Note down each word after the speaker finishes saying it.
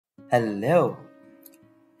Hello,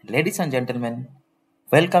 ladies and gentlemen.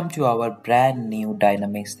 Welcome to our brand new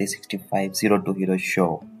Dynamics 365 Zero to Hero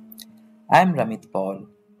show. I'm Ramit Paul,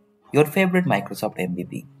 your favorite Microsoft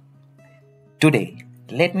MVP. Today,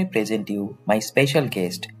 let me present you my special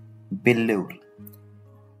guest, Billur.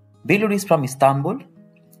 Billur is from Istanbul.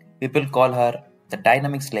 People call her the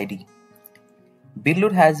Dynamics Lady.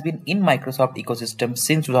 Billur has been in Microsoft ecosystem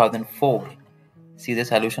since 2004. She's a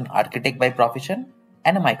solution architect by profession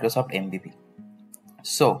and a Microsoft MVP.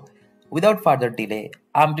 So, without further delay,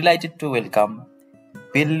 I'm delighted to welcome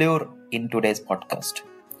Billur in today's podcast.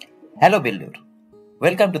 Hello, Billur.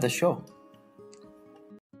 Welcome to the show.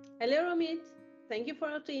 Hello, Ramit. Thank you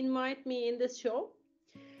for to invite me in this show.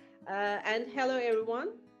 And hello,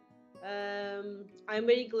 everyone. I'm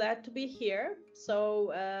very glad to be here.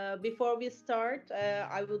 So before we start,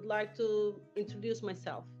 I would like to introduce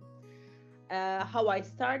myself, how I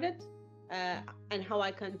started, and how I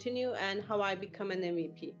continue, and how I become an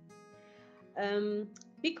MVP.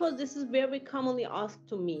 Because this is very commonly asked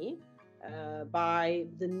to me by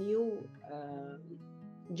the new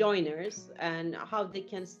joiners and how they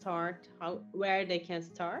can start, where they can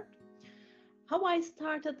start. How I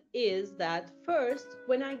started is that first,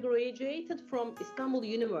 when I graduated from Istanbul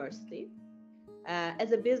University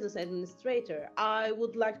as a business administrator, I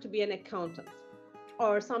would like to be an accountant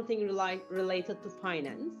or something related to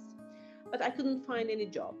finance, but I couldn't find any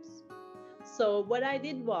jobs. So what I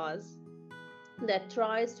did was that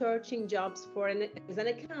try searching jobs as an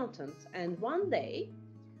accountant, and one day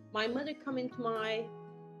my mother come into my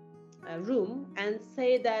room and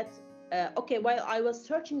say that okay, while I was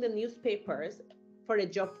searching the newspapers for a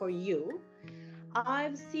job for you,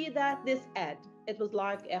 I've seen that this ad, it was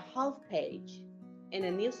like a half page in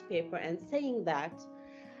a newspaper and saying that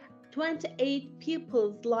 28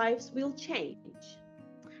 people's lives will change,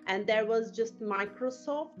 and there was just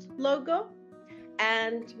Microsoft logo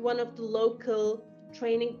and one of the local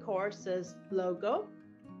training courses logo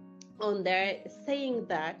on there, saying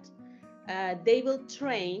that they will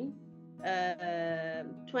train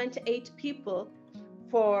 28 people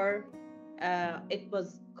for it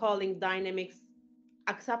was calling Dynamics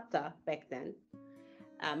Accepta back then,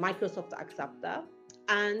 Microsoft Accepta,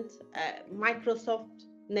 and Microsoft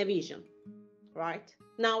Navision. Right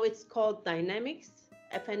now it's called Dynamics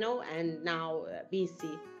FNO and now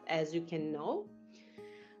BC, as you can know.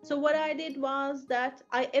 So what I did was that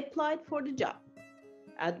I applied for the job,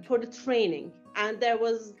 for the training, and there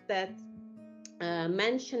was that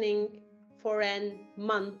mentioning for a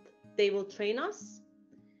month they will train us,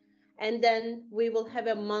 and then we will have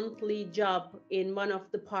a monthly job in one of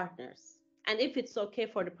the partners, and if it's okay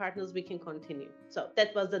for the partners we can continue. So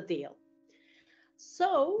that was the deal.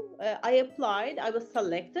 So I applied, I was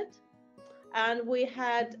selected, and we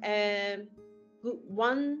had a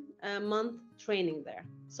 1 month training there.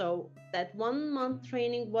 So that 1 month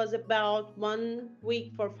training was about 1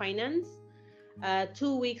 week for finance,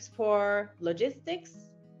 2 weeks for logistics,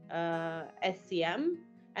 SCM,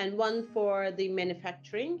 and one for the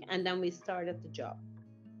manufacturing, and then we started the job.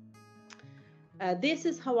 This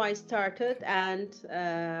is how I started, and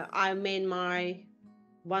I made my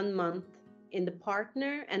 1 month in the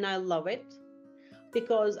partner, and I love it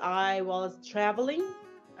because I was traveling.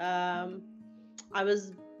 I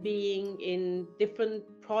was being in different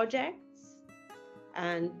projects,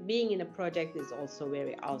 and being in a project is also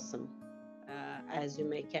very awesome, as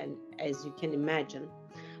you can imagine.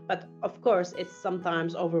 But of course, it's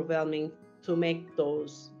sometimes overwhelming to make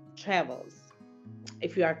those travels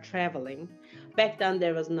if you are traveling. Back then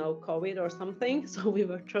there was no COVID or something, so we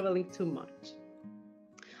were traveling too much.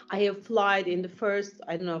 I have flown in the first,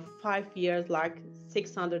 5 years, like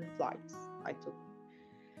 600 flights I took.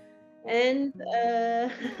 And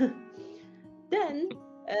then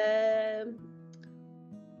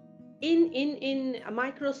in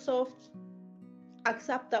Microsoft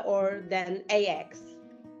Accepta, or then AX,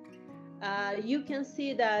 you can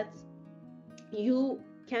see that you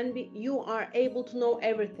are able to know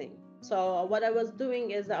everything. So what I was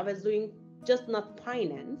doing is I was doing just not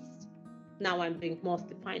finance. Now I'm doing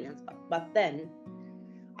mostly finance, but then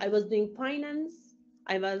I was doing finance,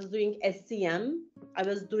 I was doing SCM, I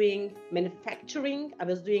was doing manufacturing, I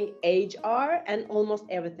was doing HR, and almost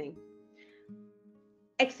everything,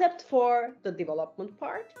 except for the development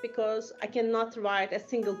part, because I cannot write a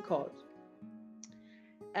single code.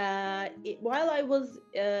 While I was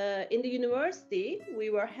in the university, we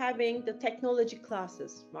were having the technology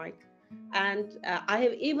classes, right? And I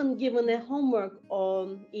have even given a homework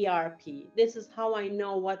on ERP. This is how I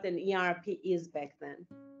know what an ERP is back then.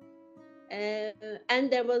 And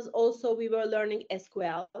there was also, we were learning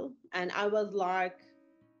SQL, and I was like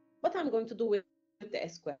what I'm going to do with the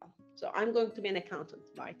SQL. So I'm going to be an accountant,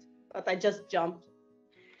 right? But I just jumped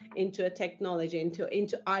into a technology,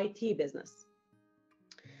 into IT business.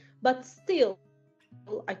 But still,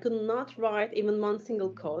 I could not write even one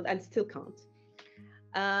single code and still can't.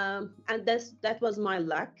 And that was my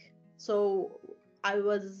luck. So I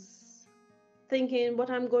was thinking what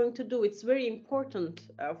I'm going to do. It's very important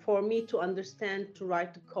for me to understand to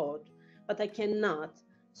write the code, but I cannot.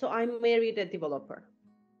 So I married a developer.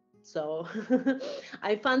 So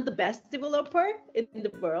I found the best developer in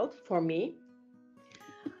the world for me,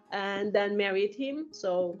 and then married him.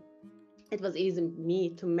 So it was easy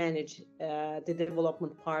me to manage the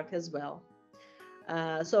development part as well.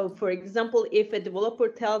 So for example, if a developer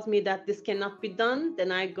tells me that this cannot be done,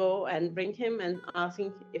 then I go and bring him and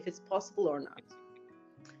asking if it's possible or not.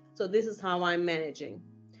 So this is how I'm managing.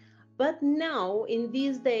 But now in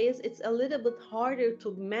these days, it's a little bit harder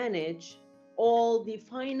to manage all the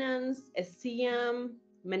finance, SCM,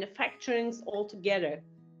 manufacturing all together,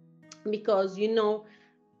 because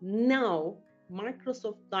now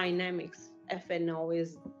Microsoft Dynamics FNO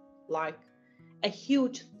is like a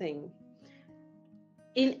huge thing.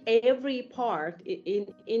 In every part,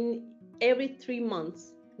 in every 3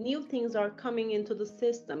 months, new things are coming into the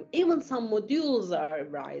system. Even some modules are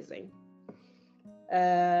rising.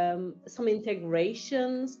 Some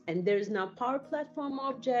integrations, and there's now Power Platform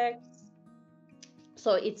objects.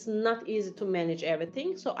 So it's not easy to manage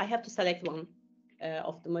everything. So I have to select one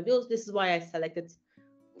of the modules. This is why I selected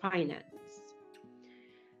finance.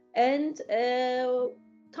 And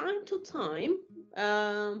time to time,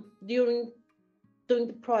 during doing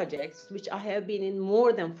the projects, which I have been in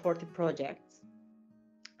more than 40 projects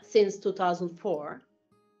since 2004,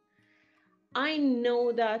 I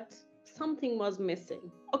know that something was missing.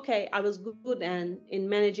 Okay, I was good and in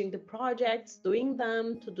managing the projects, doing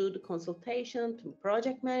them, to do the consultation, to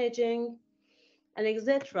project managing, and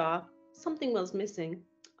etc. Something was missing.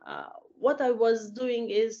 What I was doing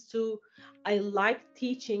is I like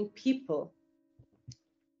teaching people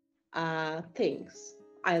things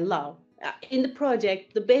I love. In the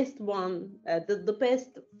project, the best one, the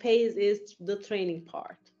best phase is the training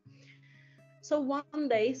part. So one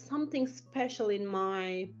day, something special in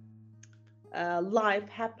my life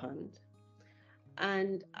happened,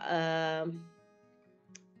 and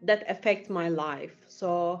that affect my life.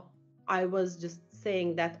 So I was just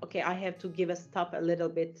saying that, okay, I have to give a stop a little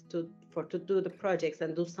bit to do the projects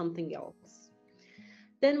and do something else.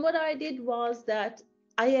 Then what I did was that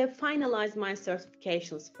I have finalized my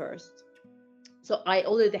certifications first. So I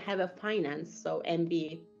already have a finance, so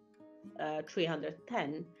MB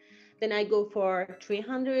 310. Then I go for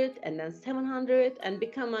 300 and then 700 and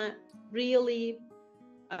become a really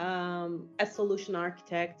a solution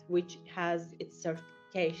architect, which has its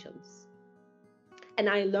certifications. And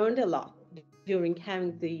I learned a lot during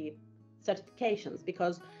having the certifications,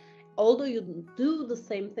 because although you do the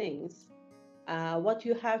same things, what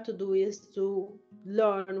you have to do is to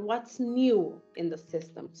learn what's new in the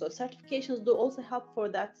system. So certifications do also help for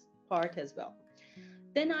that part as well.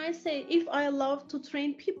 Then I say, if I love to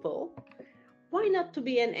train people, why not to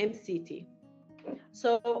be an MCT?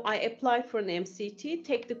 So I applied for an MCT,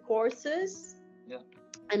 take the courses,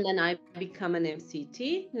 and then I become an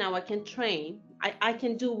MCT. Now I can train. I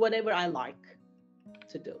can do whatever I like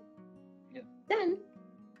to do. Yeah. Then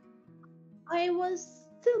I was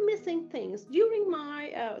still missing things during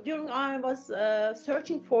I was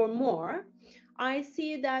searching for more. I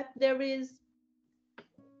see that there is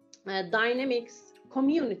a Dynamics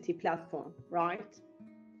community platform, right?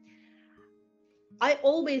 I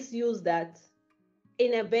always use that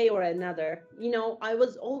in a way or another. I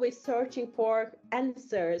was always searching for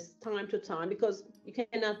answers time to time, because you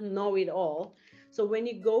cannot know it all. So when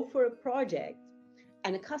you go for a project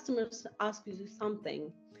and a customer asks you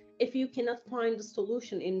something, if you cannot find the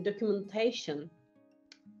solution in documentation,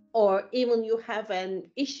 or even you have an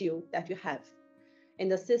issue that you have in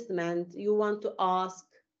the system and you want to ask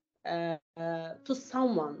to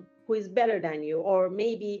someone who is better than you, or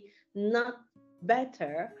maybe not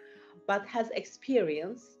better but has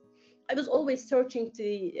experience, I was always searching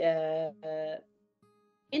the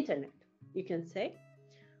internet, you can say,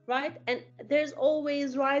 right? And there's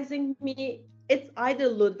always rising me, it's either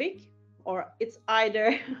Ludwig or it's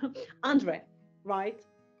either Andre, right?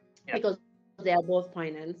 Yeah. Because they are both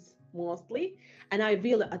finance mostly, and I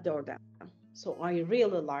really adore them. So I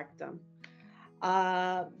really like them.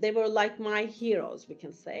 They were like my heroes, we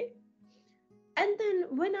can say. And then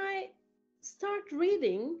when I start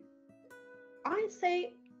reading, I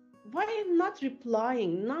say, why I'm not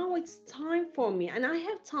replying? Now it's time for me, and I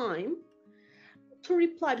have time to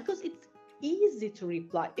reply, because easy to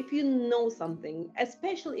reply if you know something,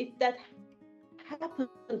 especially if that happened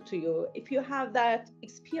to you, if you have that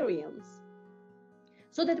experience,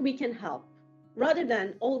 so that we can help rather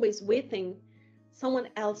than always waiting someone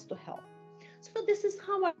else to help. So this is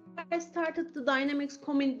how I started the Dynamics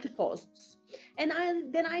community posts. And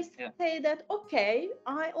then I say that, okay,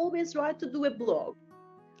 I always try to do a blog,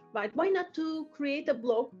 right? Why not to create a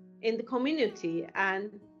blog in the community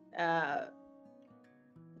and uh,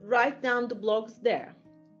 write down the blogs there?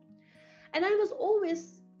 And I was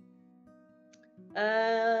always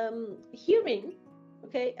hearing,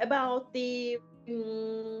 okay, about the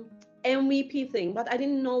MVP thing, but I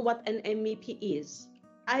didn't know what an MVP is.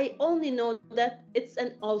 I only know that it's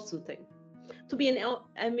an awesome thing. To be an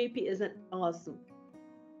MVP is an awesome,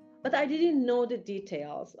 but I didn't know the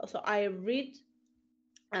details. So I read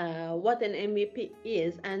what an MVP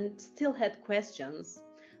is and still had questions.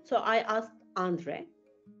 So I asked Andre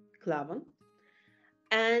Klavan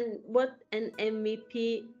and what an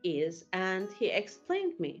MVP is, and he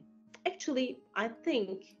explained me. Actually, I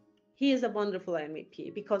think he is a wonderful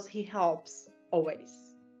MVP because he helps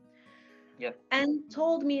always. Yeah. And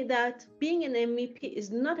told me that being an MVP is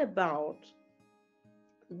not about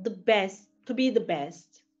the best, to be the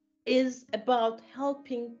best, is about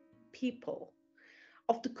helping people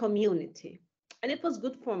of the community. And it was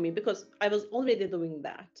good for me because I was already doing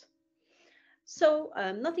that. So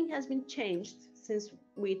nothing has been changed since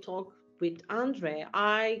we talked with Andre.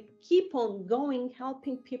 I keep on going,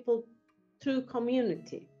 helping people through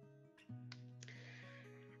community.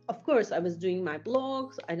 Of course, I was doing my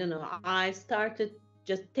blogs. I don't know. I started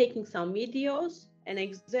just taking some videos and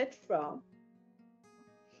exit from,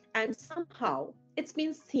 and somehow it's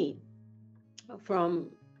been seen from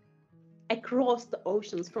across the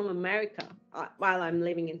oceans from America while I'm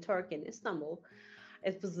living in Turkey, in Istanbul.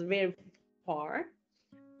 It was very far,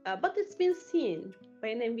 but it's been seen by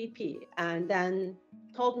an MVP, and then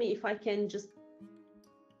told me if I can just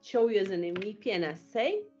show you as an MVP, and I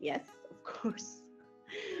say yes, of course,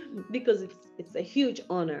 because it's a huge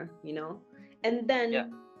honor, you know. And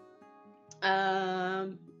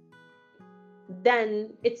um,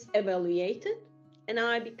 then it's evaluated, and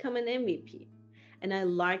I become an MVP, and I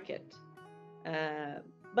like it.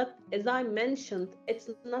 But as I mentioned, it's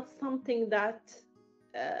not something that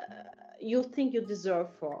you think you deserve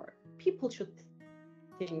for. People should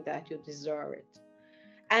think that you deserve it.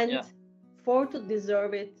 And for to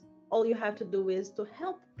deserve it, all you have to do is to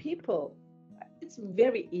help people. It's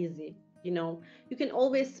very easy, you know. You can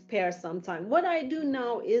always spare some time. What I do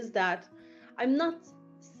now is that I'm not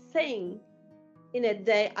saying in a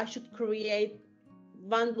day I should create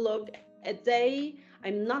one blog a day.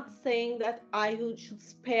 I'm not saying that I should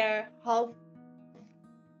spare half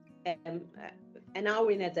an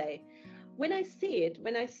hour in a day. When I see it,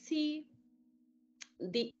 when I see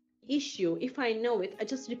the issue, if I know it, I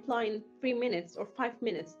just reply in 3 minutes or 5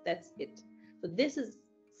 minutes. That's it. So this is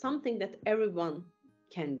something that everyone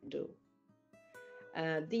can do.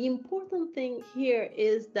 The important thing here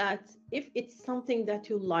is that if it's something that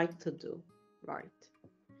you like to do, right?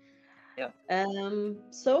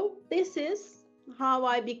 So this is how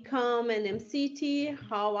I become an MCT,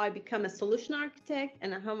 how I become a solution architect,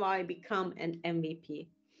 and how I become an MVP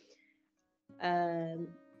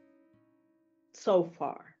so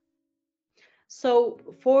far. So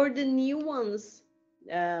for the new ones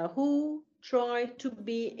who try to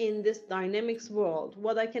be in this dynamics world,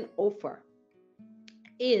 what I can offer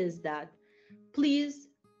is that please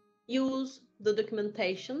use the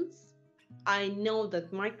documentations. I know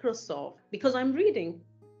that Microsoft, because I'm reading,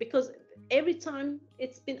 because every time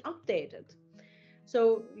it's been updated.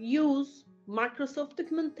 So use Microsoft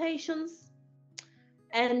documentations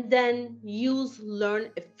and then use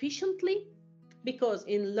Learn efficiently, because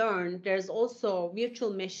in Learn, there's also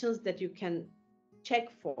virtual machines that you can check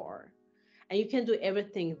for, and you can do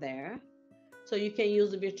everything there. So you can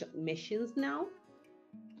use the virtual machines now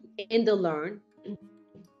in the Learn.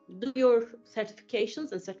 Do your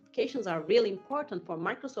certifications, and certifications are really important for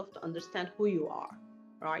Microsoft to understand who you are,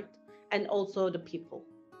 right? And also the people.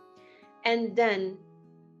 And then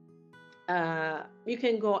you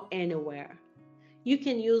can go anywhere. You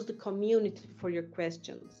can use the community for your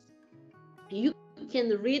questions. You can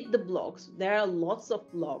read the blogs. There are lots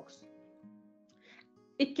of blogs.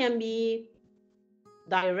 It can be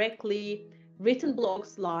directly written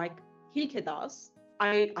blogs like Hilke does.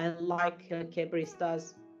 I like Hilke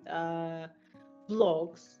Brista's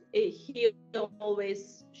blogs. He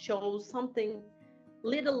always shows something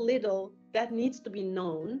little that needs to be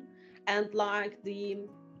known, and like the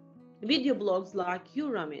video blogs like you,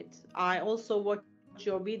 Ramit. I also watch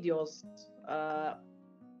your videos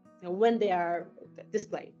when they are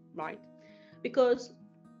displayed, right? Because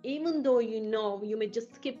even though you may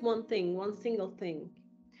just skip one thing, one single thing,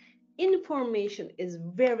 information is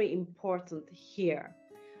very important here,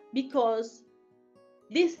 because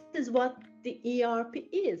this is what the ERP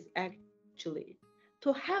is actually,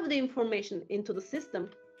 to have the information into the system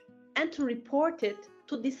and to report it,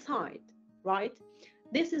 to decide, right?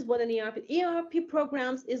 This is what an ERP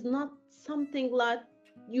programs is not something like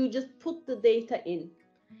you just put the data in.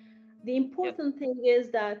 The Yep. important thing is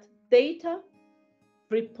that data,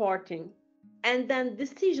 reporting, and then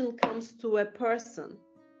decision comes to a person.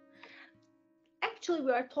 Actually,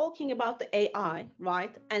 we are talking about the AI,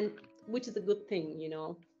 right? And which is a good thing,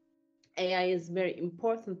 AI is very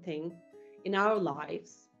important thing in our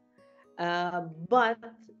lives, but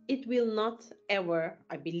it will not ever,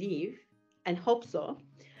 I believe, and hope so,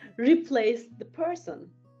 replace the person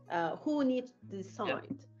who needs to Yeah.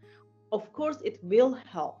 decide. Of course, it will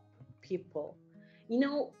help people. You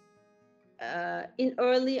know, in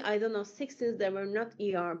early, I don't know, 60s, there were not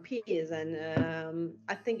ERPs, and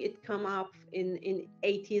I think it come up in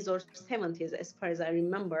 80s or 70s, as far as I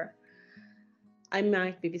remember. I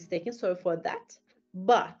might be mistaken, sorry for that.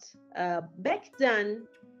 But back then,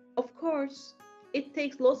 of course, it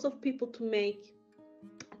takes lots of people to make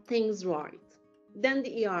things right. Then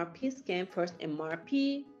the ERPs came, first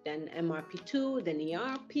MRP, then MRP2, then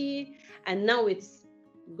ERP, and now it's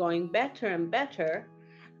going better and better.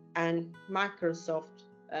 And Microsoft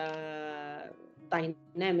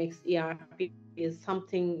Dynamics ERP is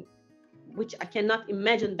something which I cannot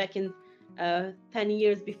imagine back in 10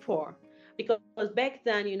 years before. Because back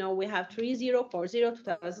then, we have 3040,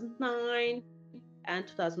 2009, and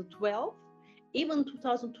 2012. Even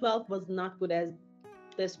 2012 was not good as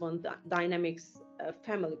this one, Dynamics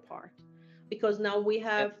family part. Because now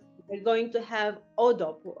Yep. we're going to have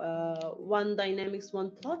ODOP, One Dynamics,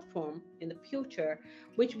 One Platform in the future,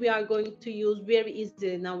 which we are going to use very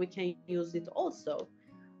easily. Now we can use it also,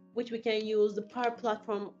 which we can use the Power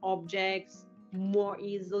Platform objects more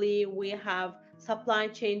easily. We have supply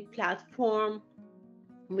chain platform,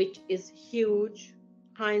 which is huge.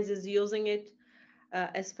 Heinz is using it,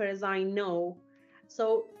 as far as I know.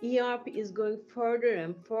 So ERP is going further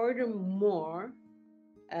and further more,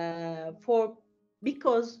 for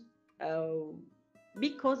because uh,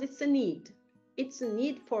 because it's a need. It's a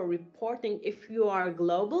need for reporting. If you are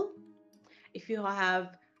global, if you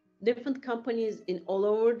have different companies in all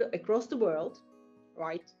over across the world,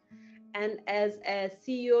 right? And as a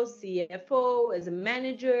CEO, CFO, as a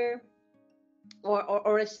manager,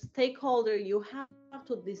 or a stakeholder, you have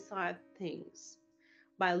to decide things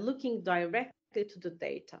by looking directly to the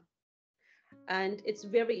data. And it's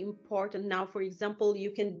very important. Now, for example,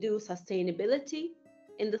 you can do sustainability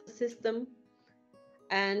in the system,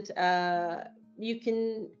 and you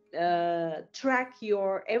can track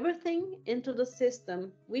your everything into the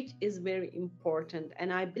system, which is very important.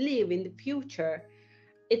 And I believe in the future,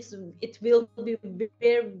 it will be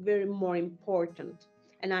very, very more important.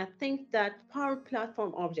 And I think that Power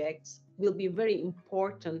Platform objects will be very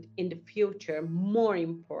important in the future, more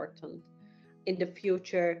important in the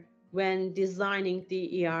future when designing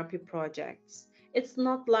the ERP projects. It's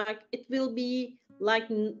not like it will be like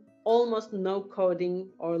almost no coding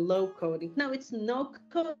or low coding. No, it's no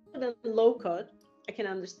code and low code. I can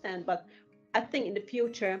understand, but I think in the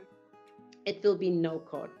future it will be no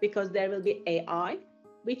code, because there will be AI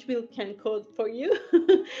which will can code for you,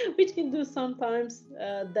 which can do sometimes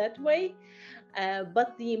that way.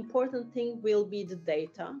 But the important thing will be the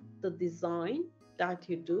data, the design that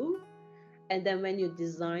you do, and then when you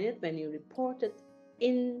design it, when you report it,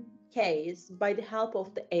 in case by the help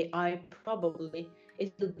of the AI, probably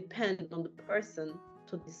it will depend on the person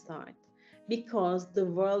to decide, because the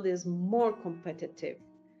world is more competitive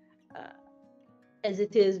uh, as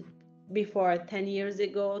it is before 10 years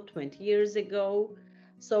ago, 20 years ago.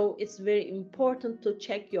 So it's very important to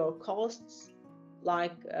check your costs,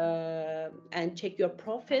 and check your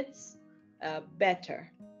profits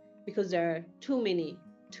better, because there are too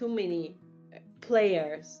many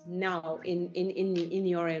players now in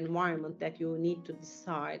your environment that you need to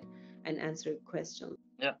decide and answer questions.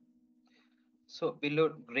 Yeah. So,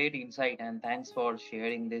 Billur, great insight, and thanks for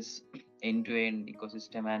sharing this end-to-end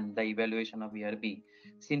ecosystem and the evaluation of ERP.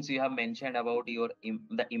 Since you have mentioned about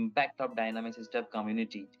the impact of dynamic system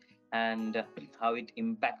community and how it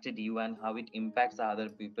impacted you and how it impacts the other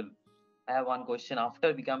people, I have one question.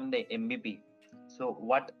 After becoming the MVP, so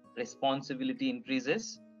what responsibility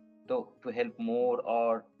increases to help more,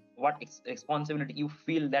 or what responsibility you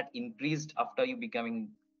feel that increased after you becoming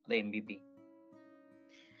the MVP?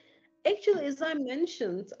 Actually, as I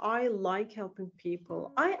mentioned, I like helping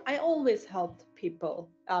people. I always helped people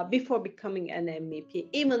before becoming an MVP.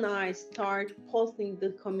 Even I start posting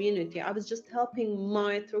the community. I was just helping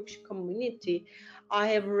my Turkish community. I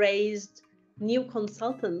have raised new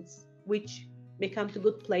consultants, which become to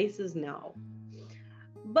good places now.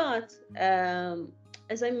 But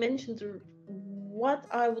as I mentioned, what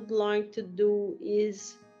I would like to do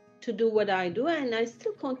is to do what I do, and I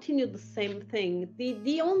still continue the same thing.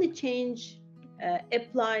 The only change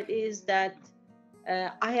applied is that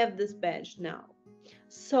I have this badge now.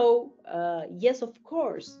 So yes, of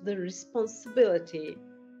course, the responsibility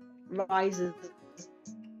rises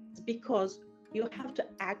because you have to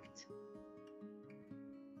act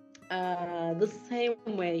the same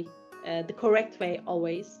way, the correct way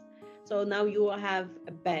always. So now you have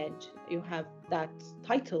a badge, you have that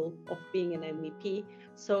title of being an MVP.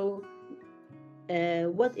 So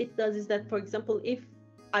what it does is that, for example, if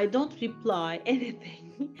I don't reply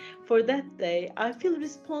anything for that day, I feel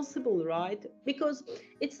responsible, right? Because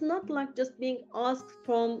it's not like just being asked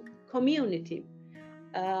from community.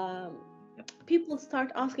 Um, People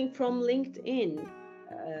start asking from LinkedIn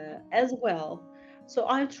as well. So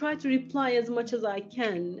I try to reply as much as I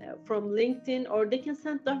can from LinkedIn, or they can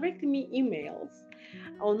send directly me emails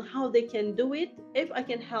on how they can do it. If I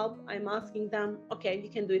can help, I'm asking them, okay, you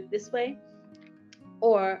can do it this way.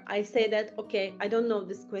 Or I say that, okay, I don't know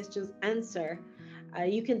this question's answer.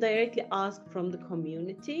 You can directly ask from the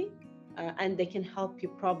community and they can help you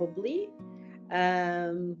probably.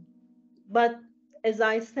 Um, but as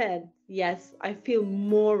I said, yes, I feel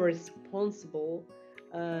more responsible,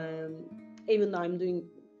 um, even though I'm doing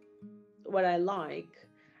what I like,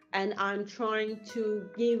 and I'm trying to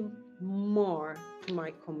give more to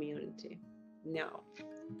my community now.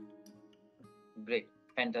 Great,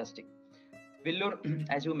 fantastic. Billur,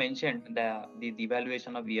 as you mentioned, the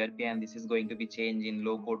evaluation of ERP, and this is going to be changed in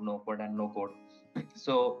low code, no code, and no code.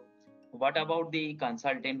 So, what about the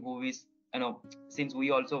consultant who is, since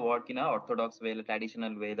we also work in a orthodox way, a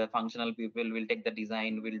traditional way, the functional people will take the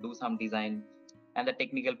design, will do some design, and the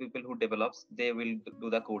technical people who develops, they will do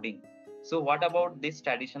the coding. So, what about this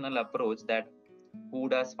traditional approach that who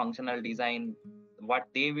does functional design, what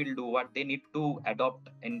they will do, what they need to adopt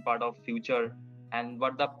in part of future, and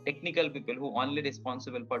what the technical people who only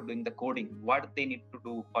responsible for doing the coding, what they need to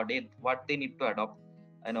do, or what they need to adopt,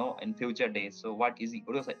 in future days. So what is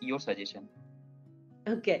your suggestion?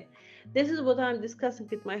 Okay, this is what I'm discussing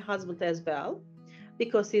with my husband as well,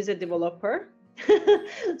 because he's a developer.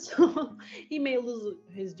 So he may lose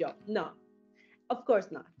his job. No, of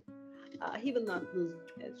course not. He will not lose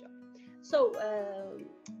his job. So,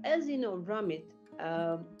 as you know, Ramit,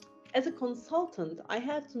 um, as a consultant, I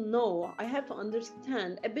have to know, I have to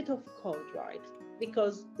understand a bit of code, right?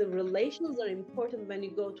 Because the relations are important when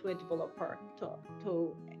you go to a developer,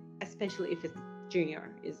 to especially if it's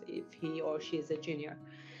junior, is if he or she is a junior.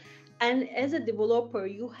 And as a developer,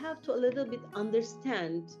 you have to a little bit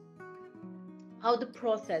understand how the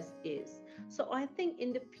process is. So I think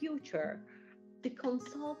in the future,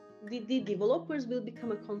 the developers will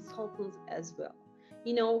become a consultants as well.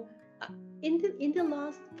 You know, uh, in the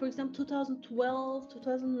last, for example, 2012,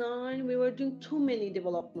 2009, we were doing too many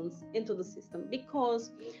developments into the system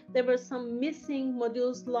because there were some missing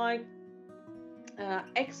modules like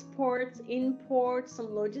exports, imports, some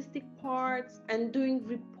logistic parts, and doing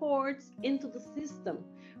reports into the system.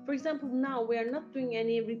 For example, now we are not doing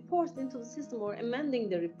any reports into the system or amending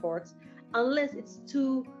the reports unless it's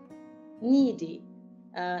too needy.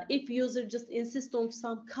 If user just insists on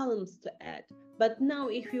some columns to add. But now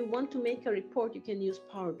if you want to make a report, you can use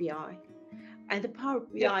Power BI. And the Power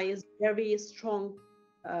Yeah. BI is very strong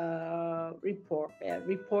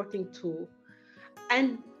reporting tool.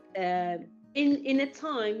 And in a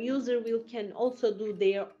time, user will can also do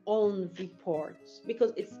their own reports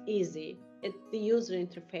because it's easy. The user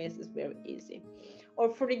interface is very easy. Or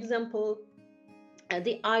for example,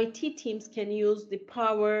 the IT teams can use the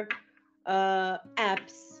Power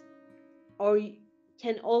apps, or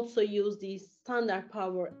can also use these standard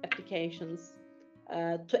Power applications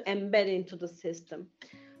to embed into the system.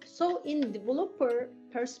 So in developer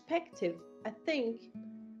perspective, I think,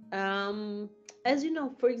 as you know,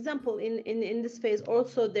 for example, in this phase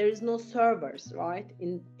also there is no servers, right?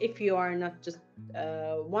 If you are not just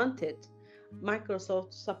wanted,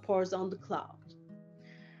 Microsoft supports on the cloud.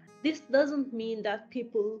 This doesn't mean that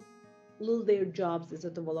people lose their jobs as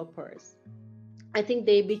a developers. I think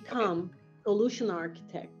they Okay. become solution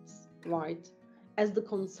architects, right, as the Mhm.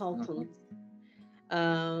 consultants,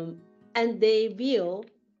 and they will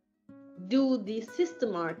do the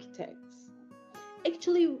system architects.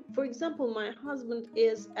 Actually, for example, my husband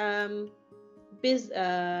is biz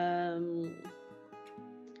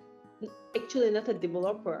actually not a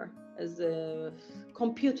developer, as a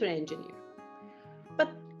computer engineer, but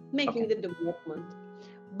making Okay. the development.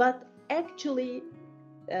 But actually,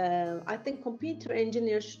 I think computer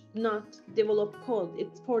engineers should not develop code.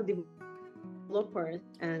 It's for developers,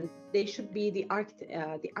 and they should be the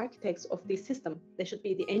architects of the system. They should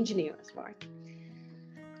be the engineers, right?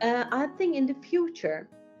 I think in the future,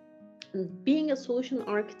 being a solution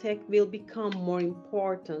architect will become more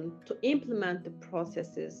important to implement the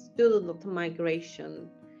processes, do the data migration,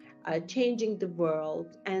 changing the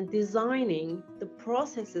world, and designing the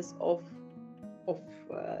processes of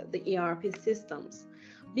the ERP systems,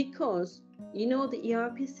 because the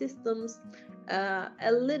ERP systems,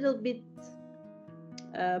 a little bit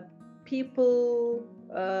uh, people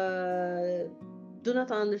do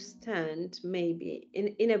not understand, maybe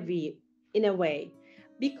in a way,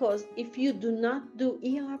 because if you do not do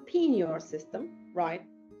ERP in your system, right,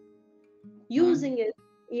 Hmm. using an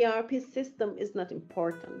ERP system is not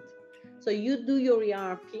important. So you do your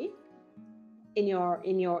ERP in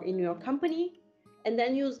your company, and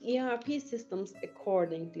then use ERP systems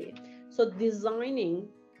accordingly. So designing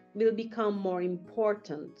will become more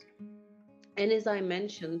important. And as I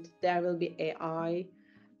mentioned, there will be AI,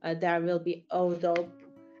 there will be ODOP,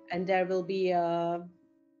 and there will be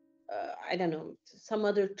I don't know, some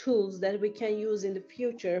other tools that we can use in the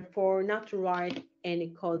future for not to write any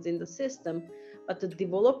codes in the system, but the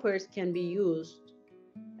developers can be used,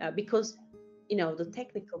 because the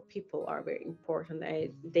technical people are very important.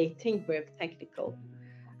 They think very technical,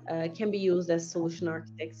 can be used as solution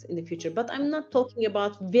architects in the future. But I'm not talking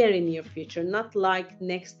about very near future, not like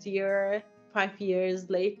next year, 5 years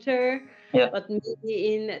later, Yeah. but maybe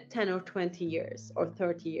in 10 or 20 years or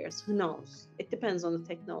 30 years. Who knows? It depends on the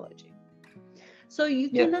technology. So Yeah.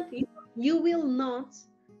 you will not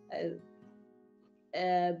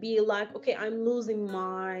be like, okay, I'm losing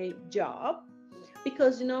my job,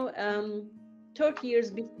 because 30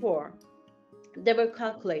 years before there were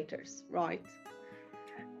calculators, right?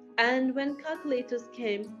 And when calculators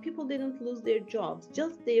came, people didn't lose their jobs,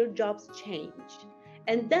 just their jobs changed.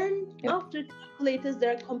 And then Yeah. after calculators,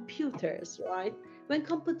 there are computers, right? When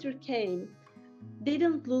computer came, they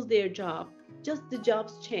didn't lose their job, just the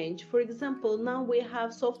jobs change. For example, now we have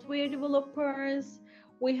software developers,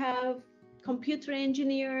 we have computer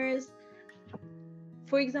engineers.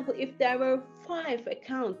 For example, if there were 5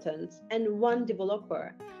 accountants and 1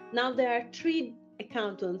 developer, now there are 3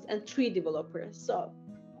 accountants and 3 developers. So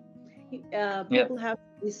Yeah. people have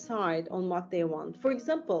to decide on what they want. For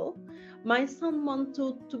example, my son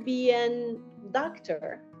wanted to be a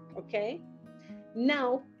doctor, okay? Now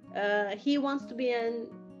he wants to be an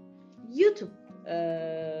YouTube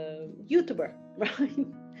YouTuber, right?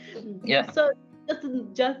 Yeah. So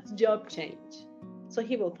just job change. So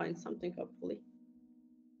he will find something, hopefully,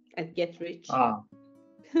 and get rich. Ah,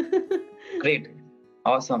 great.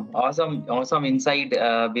 Awesome. Awesome. Awesome insight,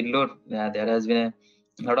 Billur. There has been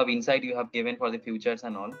a lot of insight you have given for the futures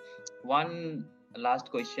and all. One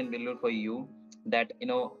last question, Billur, for you. That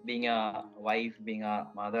being a wife, being a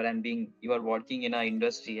mother, and being you are working in a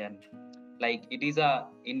industry, and like it is a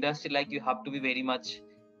industry, like you have to be very much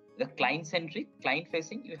the client centric, client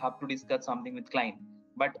facing. You have to discuss something with client.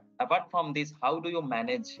 But apart from this, how do you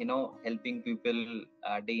manage helping people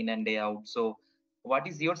day in and day out? So what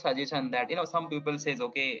is your suggestion? That some people says,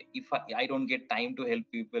 okay, if I don't get time to help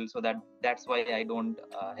people, so that's why I don't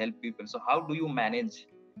help people. So how do you manage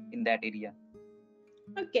in that area?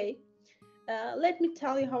 Okay, let me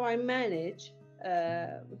tell you how I manage,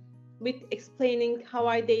 with explaining how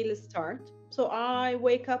I daily start. So I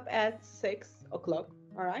wake up at 6 o'clock.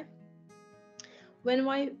 All right. When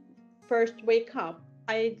I first wake up,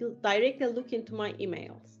 I directly look into my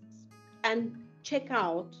emails and check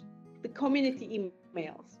out the community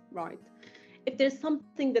emails, right? If there's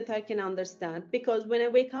something that I can understand, because when I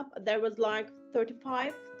wake up, there was like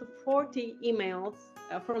 35 to 40 emails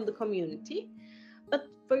from the community. But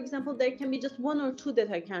for example, there can be just 1 or 2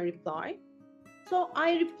 that I can reply. So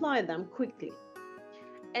I reply them quickly.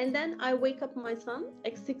 And then I wake up my son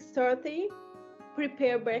at 6:30,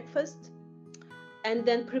 prepare breakfast, and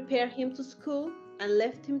then prepare him to school, and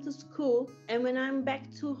left him to school. And when I'm back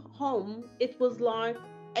to home, it was like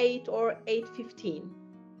 8 or 8:15.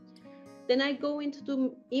 Then I go into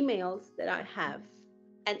the emails that I have,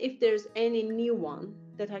 and if there's any new one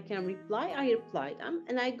that I can reply, I reply them.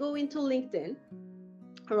 And I go into LinkedIn,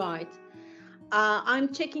 right?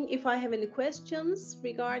 I'm checking if I have any questions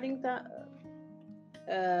regarding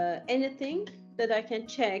anything that I can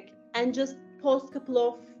check, and just post a couple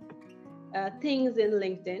of things in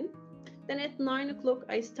LinkedIn. Then at 9 o'clock,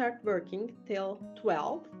 I start working till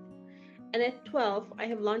 12. And at 12, I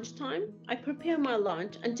have lunchtime. I prepare my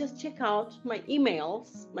lunch and just check out my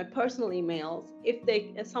emails, my personal emails, if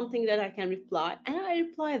they something that I can reply, and I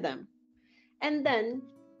reply them. And then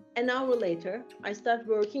an hour later, I start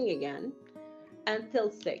working again until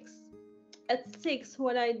 6. At 6,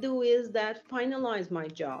 what I do is that finalize my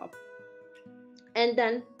job and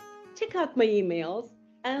then check out my emails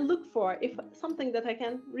and look for if something that I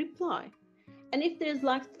can reply. And if there's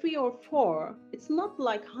like 3 or 4, it's not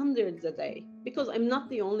like hundreds a day, because I'm not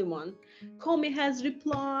the only one. Komi has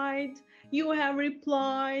replied, you have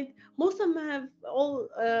replied, most of them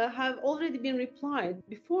have already been replied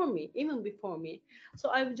before me, even before me. So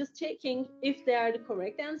I'm just checking if they are the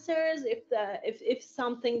correct answers, if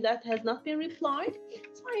something that has not been replied,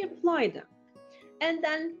 so I apply them. And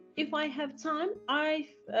then if I have time,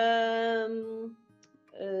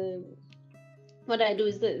 what I do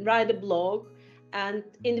is write a blog, and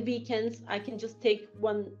in the weekends I can just take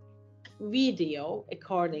one video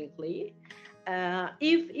accordingly.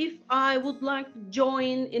 If I would like to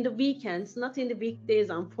join in the weekends, not in the weekdays,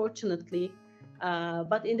 unfortunately,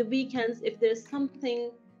 but in the weekends, if there's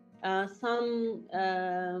something, some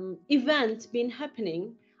event been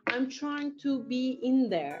happening, I'm trying to be in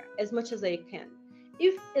there as much as I can.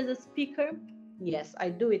 If as a speaker, yes, I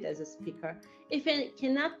do it as a speaker. If I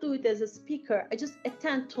cannot do it as a speaker, I just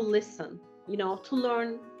attend to listen, to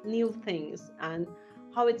learn new things and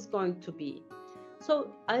how it's going to be.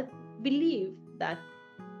 So I believe that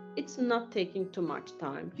it's not taking too much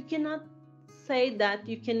time. You cannot say that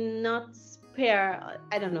you cannot spare,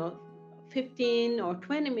 I don't know, 15 or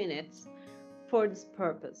 20 minutes for this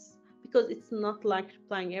purpose, because it's not like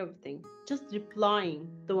replying everything, just replying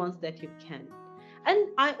the ones that you can. And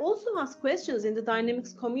I also ask questions in the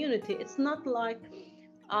Dynamics community. It's not like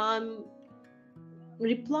I'm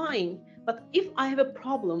replying, but if I have a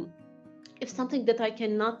problem, if something that I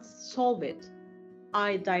cannot solve it,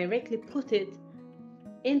 I directly put it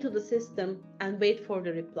into the system and wait for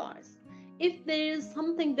the replies. If there is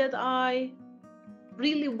something that I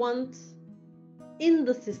really want in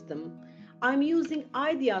the system, I'm using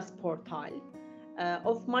Ideas portal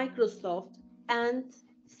of Microsoft and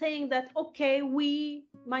saying that, okay,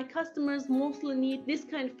 my customers mostly need this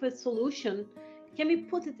kind of a solution. Can we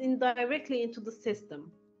put it in directly into the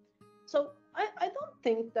system? So I don't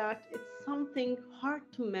think that it's something hard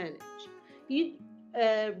to manage. You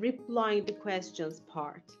replying the questions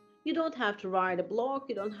part. You don't have to write a blog.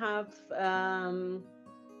 You don't have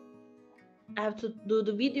to do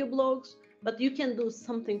the video blogs, but you can do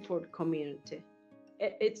something for the community.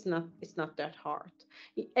 It's not that hard.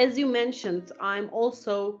 As you mentioned, I'm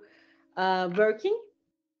also working,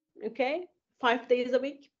 okay, 5 days a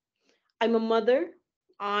week. I'm a mother,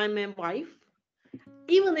 I'm a wife.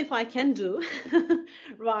 Even if I can do,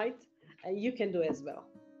 right, you can do as well.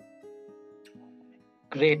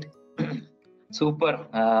 Great. Super.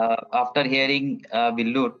 After hearing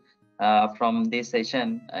Billur from this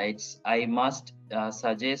session, I must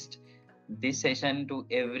suggest this session to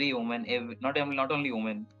every woman, not only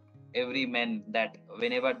women, every man, that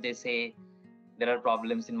whenever they say there are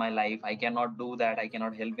problems in my life, I cannot do that, I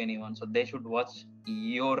cannot help anyone, so they should watch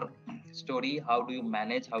your story. How do you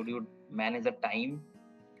manage the time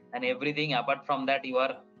and everything? Apart from that, you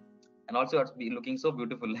are, and also you're looking so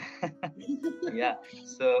beautiful. Yeah,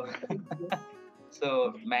 so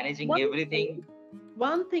so managing everything.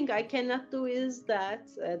 One thing I cannot do is that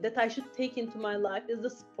I should take into my life is the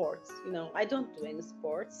sports. I don't do any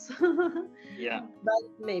sports. Yeah, but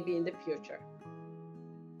maybe in the future.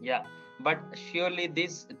 yeah, but surely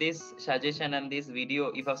this suggestion and this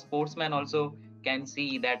video, if a sportsman also can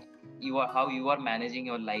see that how you are managing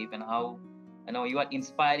your life and how you are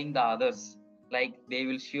inspiring the others, like they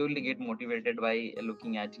will surely get motivated by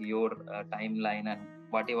looking at your timeline and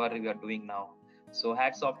whatever you are doing now. So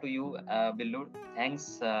hats off to you, Billur.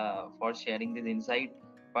 Thanks for sharing this insight.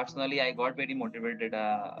 Personally, I got very motivated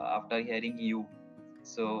after hearing you.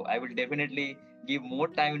 So I will definitely give more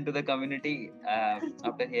time into the community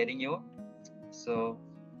after hearing you. So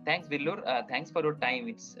thanks, Billur. Thanks for your time.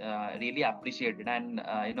 It's really appreciated. And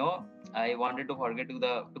I wanted to forget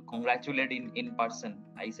to congratulate in person.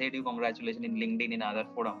 I said you congratulations in LinkedIn in other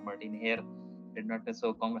forum, but in here did not.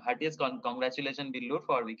 So heartiest congratulations, Billur,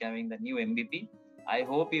 for becoming the new MVP. I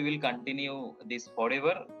hope you will continue this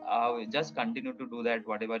forever. Just continue to do that,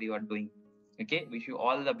 whatever you are doing. Okay. Wish you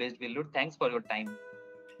all the best, Billur. Thanks for your time.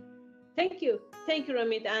 Thank you,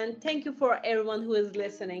 Ramit, and thank you for everyone who is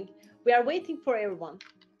listening. We are waiting for everyone.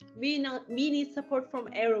 We need support from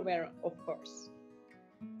everywhere, of course.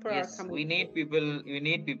 for our Yes, we community. need people. We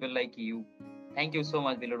need people like you. Thank you so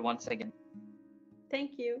much, Billur, once again.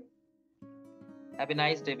 Thank you. Have a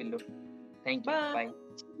nice day, Billur. Thank you. Bye. Bye.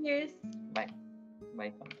 Cheers. Bye.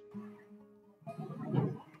 Bye.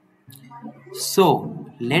 So,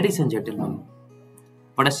 ladies and gentlemen,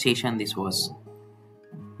 what a session this was.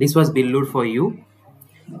 This was Billur for you.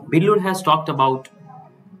 Billur has talked about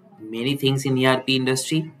many things in ERP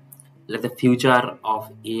industry, like the future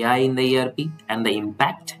of AI in the ERP and the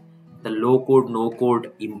impact, the low code, no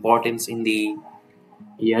code importance in the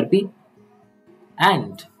ERP,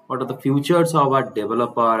 and what are the futures of a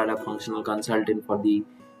developer and a functional consultant for the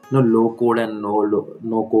low code and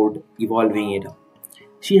no code evolving era.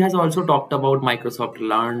 She has also talked about Microsoft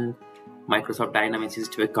Learn, Microsoft Dynamics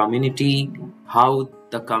 365 community, how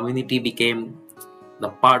the community became the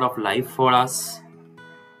part of life for us.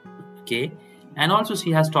 Okay, and also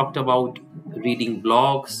she has talked about reading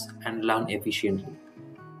blogs and learn efficiently.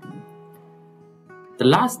 The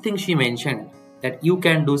last thing she mentioned that you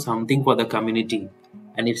can do something for the community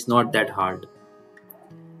and it's not that hard.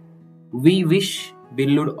 We wish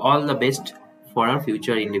Billur all the best for our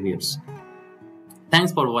future endeavors.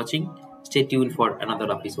 Thanks for watching. Stay tuned for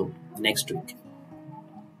another episode next week.